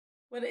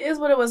What it is,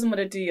 what it was, and what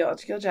it do, y'all.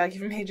 It's your girl Jackie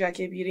from Hey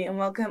Jackie Beauty, and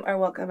welcome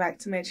back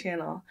to my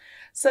channel.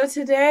 So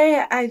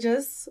today, I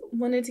just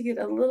wanted to get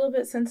a little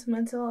bit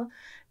sentimental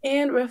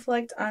and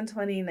reflect on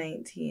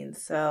 2019.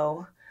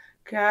 So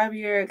grab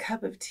your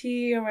cup of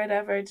tea or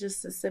whatever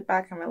just to sit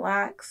back and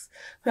relax.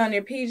 Put on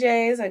your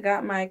PJs. I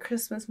got my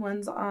Christmas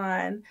ones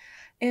on.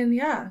 And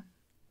yeah,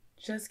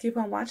 just keep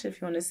on watching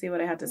if you want to see what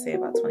I have to say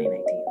about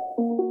 2019.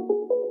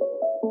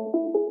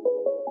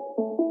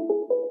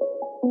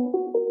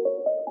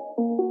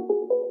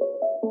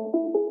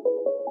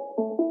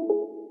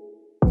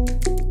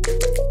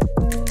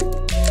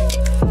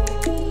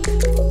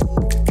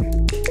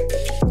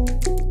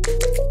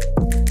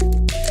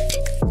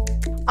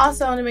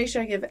 Also, I want to make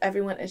sure I give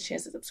everyone a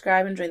chance to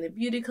subscribe and join the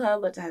beauty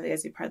club. Love to have you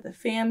guys be part of the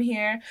fam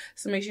here.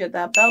 So make sure you hit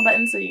that bell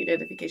button so you get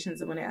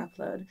notifications of when I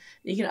upload.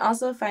 You can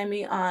also find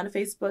me on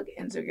Facebook,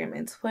 Instagram,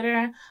 and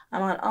Twitter.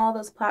 I'm on all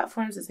those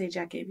platforms to say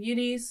Jackie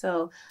Beauty.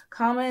 So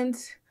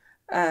comment,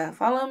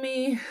 follow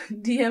me,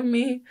 DM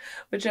me,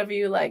 whichever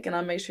you like, and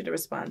I'll make sure to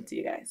respond to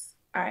you guys.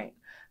 All right,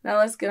 now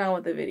let's get on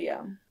with the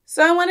video.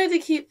 So I wanted to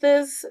keep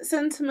this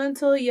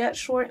sentimental yet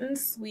short and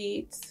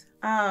sweet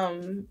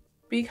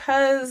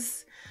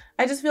because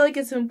I just feel like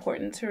it's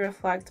important to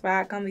reflect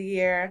back on the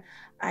year.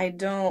 I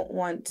don't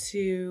want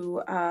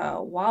to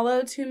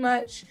wallow too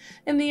much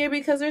in the year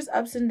because there's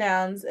ups and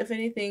downs. If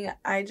anything,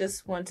 I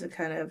just want to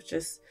kind of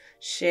just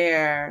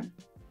share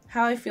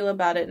how I feel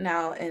about it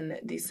now in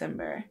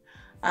December.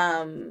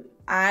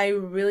 I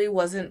really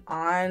wasn't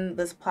on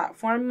this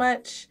platform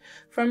much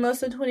for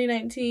most of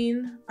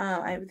 2019.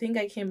 I think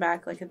I came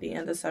back like at the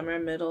end of summer,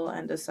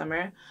 end of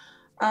summer.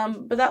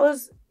 But that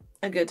was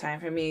a good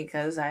time for me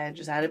because I had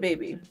just had a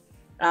baby.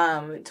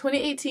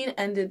 2018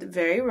 ended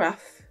very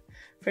rough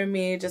for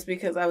me just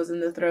because I was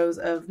in the throes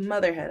of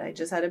motherhood. I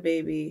just had a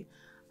baby.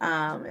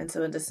 And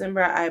so in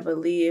December, I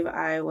believe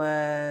I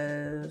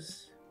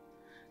was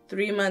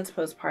 3 months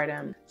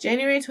postpartum.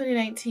 January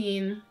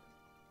 2019,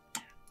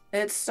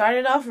 it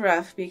started off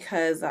rough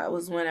because that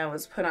was when I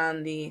was put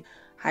on the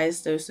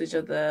highest dosage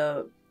of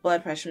the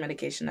blood pressure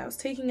medication I was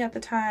taking at the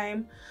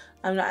time.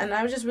 And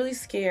I was just really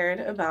scared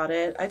about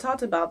it. I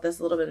talked about this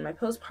a little bit in my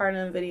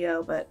postpartum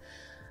video, but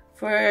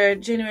for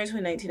January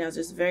 2019, I was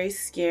just very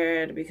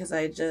scared because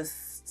I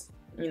just,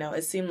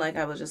 it seemed like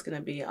I was just going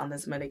to be on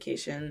this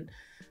medication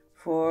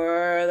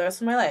for the rest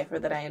of my life, or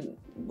that I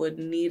would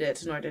need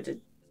it in order to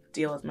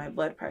deal with my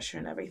blood pressure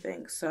and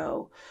everything.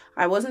 So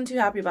I wasn't too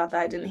happy about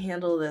that. I didn't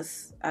handle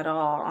this at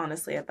all,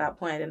 honestly, at that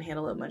point. I didn't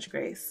handle it with much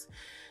grace.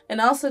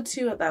 And also,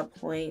 too, at that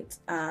point,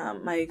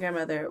 my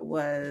grandmother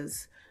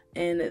was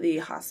in the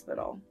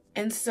hospital.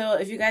 And so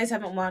if you guys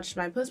haven't watched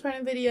my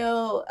postpartum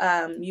video,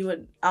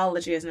 I'll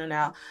let you guys know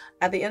now.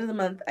 At the end of the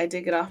month, I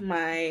did get off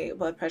my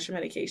blood pressure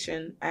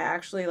medication. I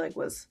actually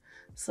was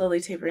slowly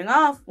tapering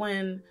off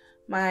when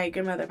my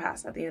grandmother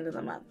passed at the end of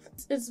the month.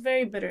 It's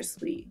very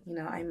bittersweet.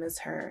 I miss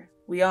her.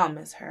 We all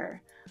miss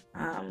her.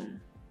 And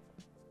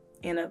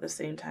at the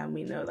same time,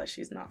 we know that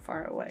she's not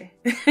far away.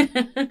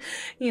 And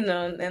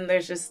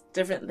there's just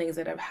different things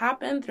that have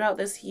happened throughout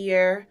this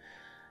year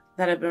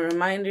that have been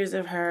reminders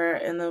of her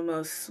in the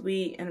most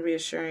sweet and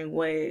reassuring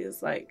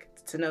ways,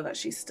 to know that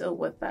she's still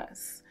with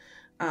us.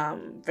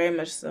 Very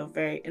much so,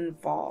 very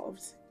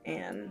involved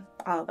and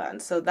all of that.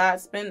 And so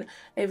that's been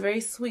a very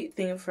sweet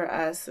thing for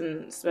us,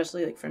 and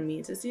especially for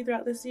me to see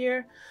throughout this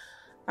year.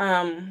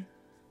 And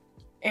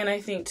I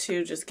think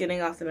too, just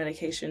getting off the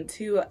medication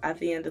too at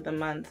the end of the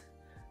month,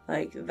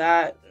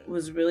 that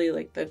was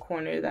really the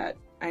corner that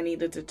I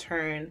needed to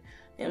turn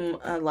in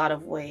a lot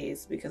of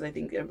ways, because I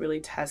think it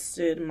really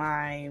tested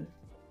my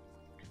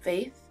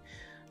faith,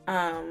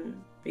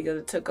 because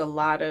it took a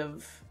lot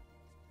of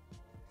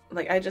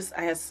I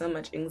had so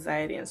much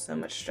anxiety and so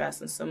much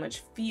stress and so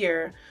much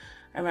fear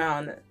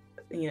around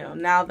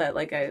now that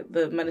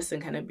the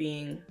medicine kind of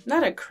being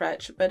not a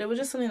crutch, but it was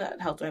just something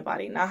that helped my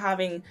body. Now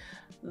having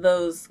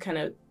those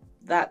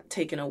that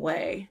taken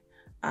away,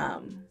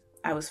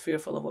 I was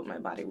fearful of what my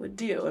body would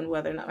do and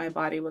whether or not my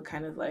body would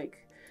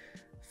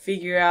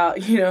figure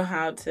out,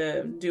 how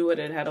to do what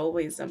it had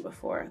always done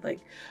before.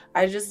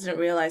 I just didn't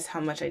realize how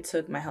much I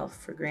took my health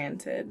for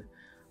granted.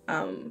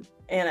 And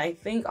I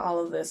think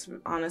all of this,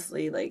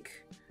 honestly,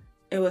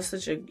 it was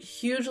such a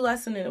huge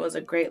lesson, and it was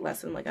a great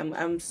lesson.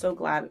 I'm so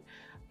glad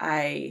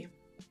I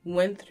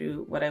went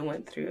through what I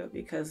went through,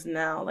 because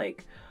now,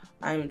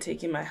 I'm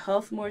taking my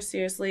health more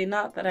seriously.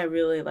 Not that I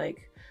really,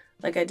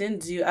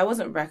 I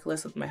wasn't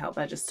reckless with my health.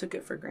 I just took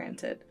it for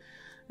granted.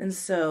 And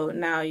so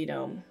now,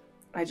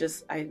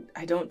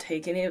 I don't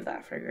take any of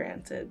that for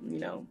granted.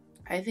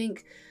 I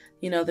think,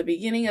 the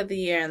beginning of the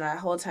year and that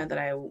whole time that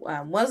I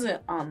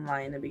wasn't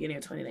online in the beginning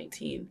of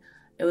 2019,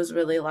 it was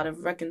really a lot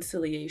of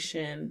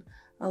reconciliation,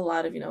 a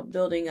lot of,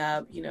 building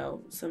up,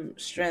 some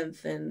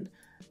strength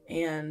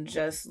and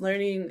just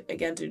learning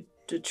again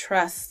to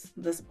trust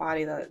this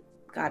body that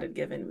God had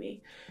given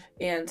me,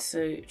 and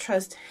to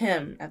trust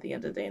Him at the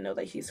end of the day and know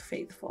that He's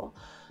faithful.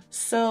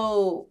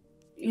 So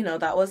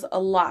that was a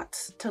lot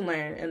to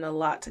learn and a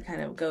lot to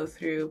kind of go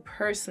through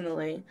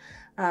personally.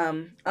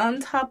 On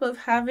top of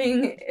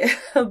having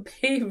a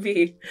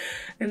baby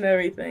and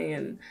everything,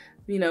 and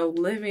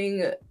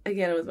living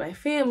again with my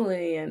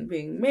family and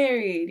being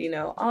married,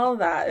 all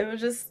that.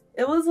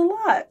 It was a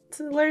lot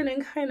to learn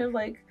and kind of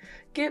like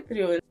get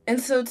through. And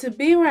so to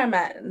be where I'm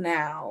at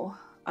now,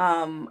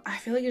 I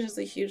feel like it's just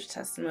a huge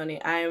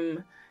testimony.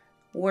 I'm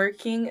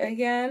working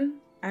again.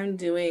 I'm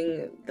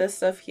doing this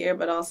stuff here,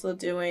 but also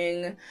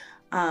doing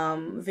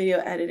video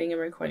editing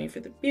and recording for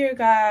the Beer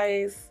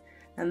Guys.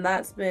 And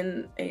that's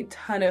been a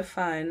ton of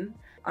fun.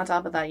 On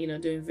top of that,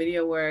 doing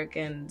video work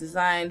and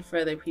design for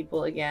other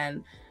people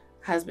again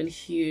has been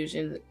huge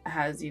and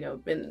has,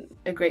 been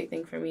a great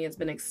thing for me. It's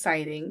been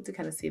exciting to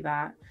kind of see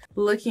that.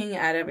 Looking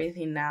at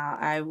everything now,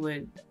 I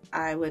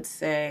would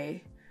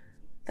say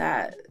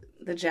that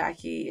the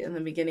Jackie in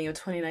the beginning of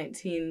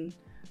 2019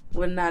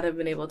 would not have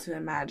been able to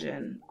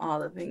imagine all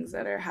the things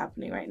that are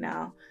happening right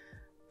now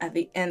at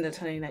the end of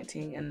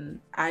 2019.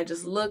 And I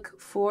just look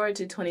forward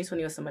to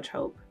 2020 with so much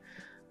hope.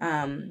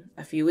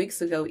 A few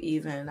weeks ago,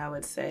 even, I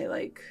would say,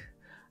 like,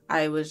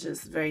 I was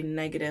just very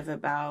negative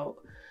about,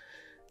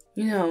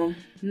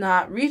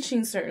 not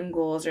reaching certain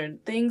goals or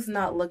things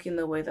not looking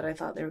the way that I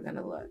thought they were going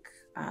to look.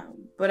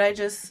 But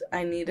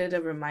I needed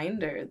a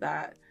reminder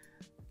that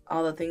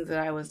all the things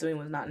that I was doing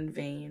was not in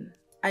vain.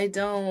 I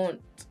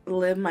don't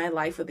live my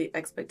life with the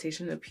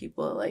expectation of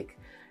people like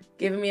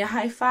giving me a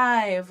high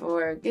five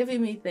or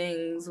giving me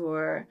things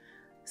or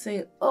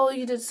saying, oh,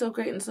 you did so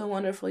great and so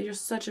wonderful. You're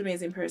such an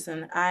amazing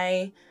person.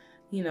 Having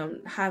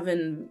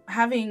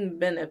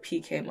been a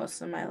PK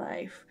most of my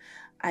life,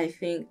 I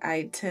think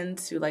I tend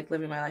to like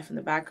living my life in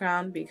the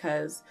background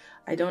because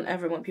I don't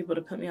ever want people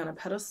to put me on a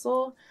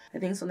pedestal. I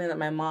think something that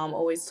my mom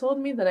always told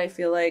me that I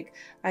feel like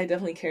I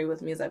definitely carry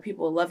with me is that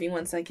people love you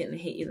one second and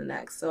hate you the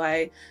next. So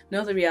I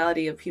know the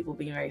reality of people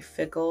being very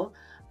fickle.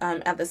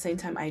 At the same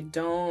time, I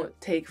don't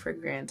take for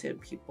granted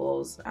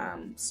people's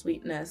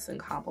sweetness and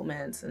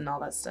compliments and all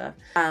that stuff.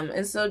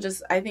 And so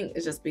I think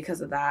it's just because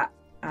of that,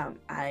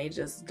 I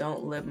just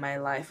don't live my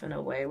life in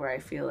a way where I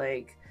feel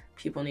like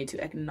people need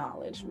to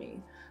acknowledge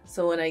me.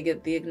 So when I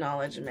get the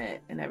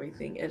acknowledgement and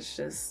everything,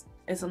 it's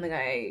something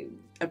I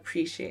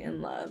appreciate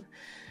and love.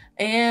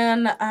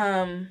 And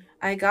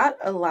I got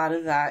a lot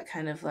of that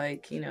kind of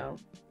like,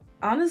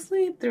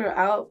 honestly,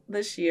 throughout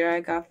this year,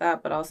 I got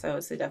that, but also I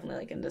would say definitely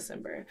like in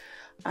December.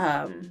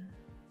 I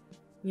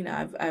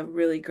have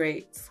really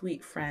great,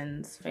 sweet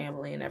friends,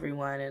 family, and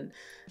everyone,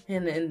 and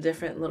in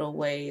different little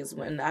ways.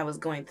 When I was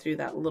going through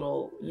that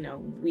little,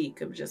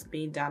 week of just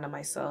being down on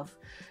myself,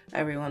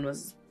 everyone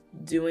was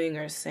doing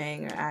or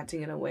saying or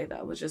acting in a way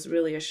that was just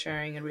really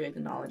assuring and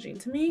re-acknowledging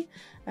to me,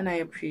 and I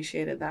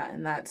appreciated that,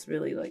 and that's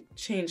really like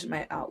changed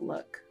my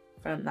outlook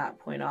from that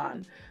point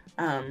on,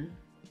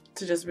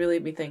 to just really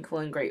be thankful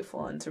and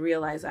grateful and to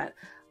realize that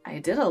I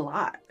did a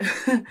lot.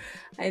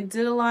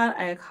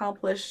 I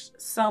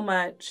accomplished so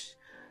much,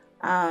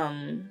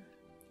 and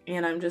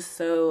I'm just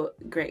so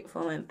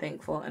grateful and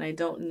thankful, and I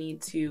don't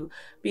need to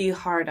be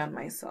hard on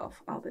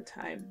myself all the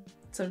time.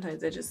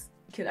 Sometimes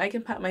I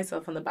can pat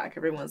myself on the back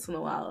every once in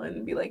a while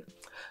and be like,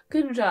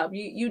 good job,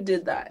 you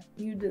did that.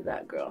 You did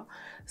that, girl.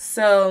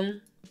 So,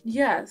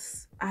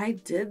 yes, I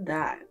did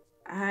that.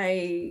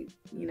 I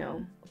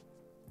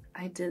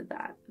did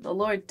that. The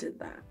Lord did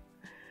that.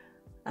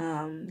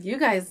 You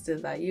guys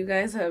did that. You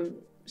guys have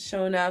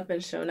shown up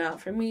and shown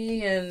out for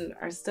me and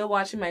are still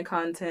watching my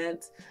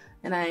content.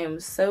 And I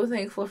am so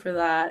thankful for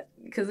that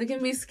because it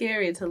can be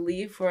scary to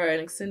leave for an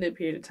extended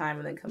period of time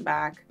and then come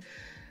back.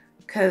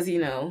 Because,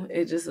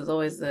 it just is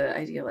always the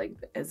idea, like,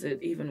 is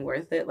it even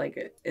worth it?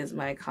 Like, is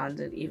my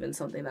content even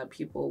something that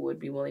people would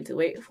be willing to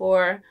wait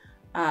for?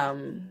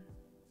 Some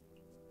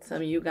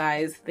of you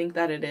guys think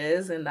that it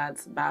is, and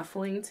that's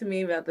baffling to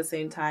me. But at the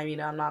same time,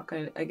 I'm not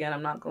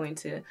going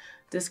to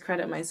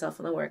discredit myself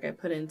and the work I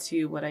put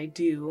into what I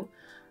do.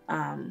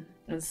 And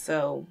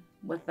so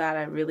with that,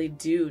 I really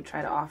do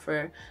try to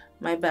offer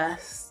my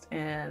best,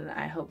 and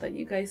I hope that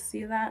you guys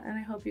see that, and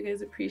I hope you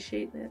guys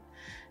appreciate it,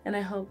 and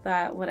I hope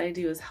that what I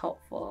do is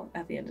helpful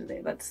at the end of the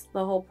day. That's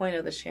the whole point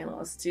of this channel,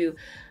 is to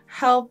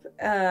help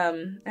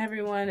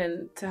everyone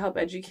and to help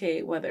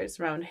educate, whether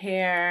it's around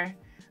hair,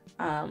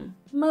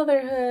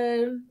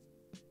 motherhood,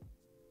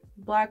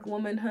 Black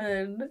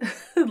womanhood,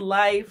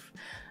 life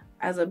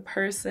as a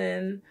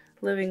person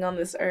living on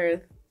this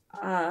earth,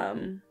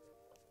 all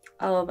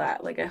of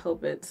that. Like, I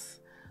hope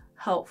it's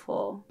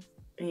helpful,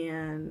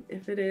 and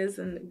if it is,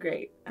 then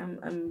great.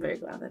 I'm very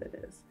glad that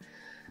it is.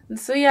 And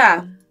so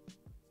yeah,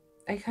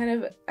 I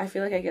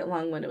feel like I get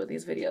long-winded with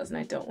these videos, and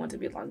I don't want to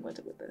be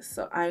long-winded with this,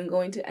 so I'm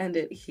going to end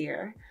it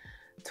here.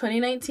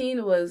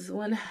 2019 was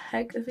one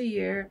heck of a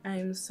year.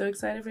 I'm so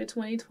excited for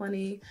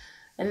 2020.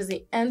 It is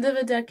the end of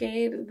a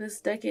decade.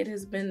 This decade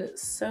has been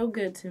so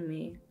good to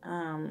me.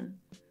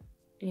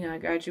 I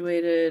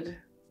graduated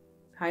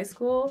high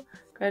school,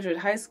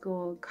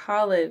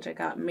 college, I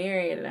got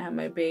married, and I had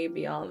my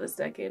baby all in this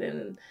decade,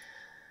 and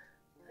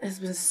it's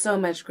been so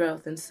much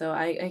growth, and so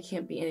I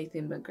can't be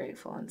anything but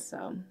grateful. And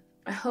so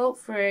I hope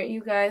for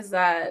you guys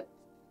that,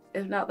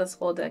 if not this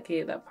whole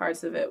decade, that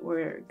parts of it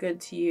were good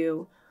to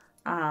you,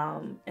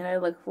 And I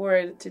look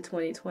forward to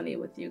 2020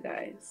 with you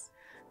guys.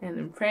 And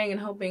I'm praying and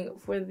hoping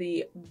for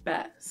the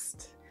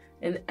best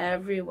in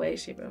every way,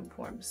 shape, and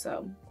form.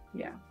 So,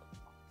 yeah.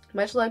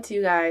 Much love to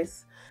you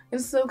guys.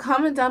 And so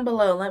comment down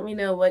below and let me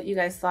know what you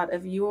guys thought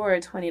of your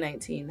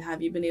 2019.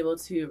 Have you been able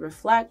to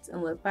reflect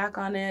and look back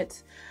on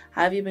it?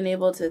 Have you been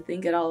able to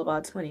think at all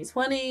about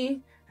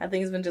 2020? Have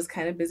things been just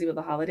kind of busy with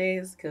the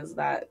holidays? Because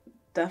that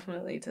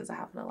definitely tends to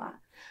happen a lot.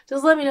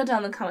 Just let me know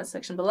down in the comment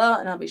section below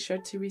and I'll be sure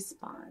to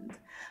respond.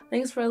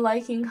 Thanks for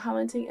liking,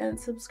 commenting, and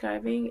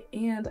subscribing,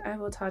 and I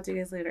will talk to you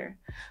guys later.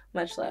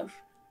 Much love.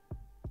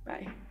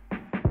 Bye.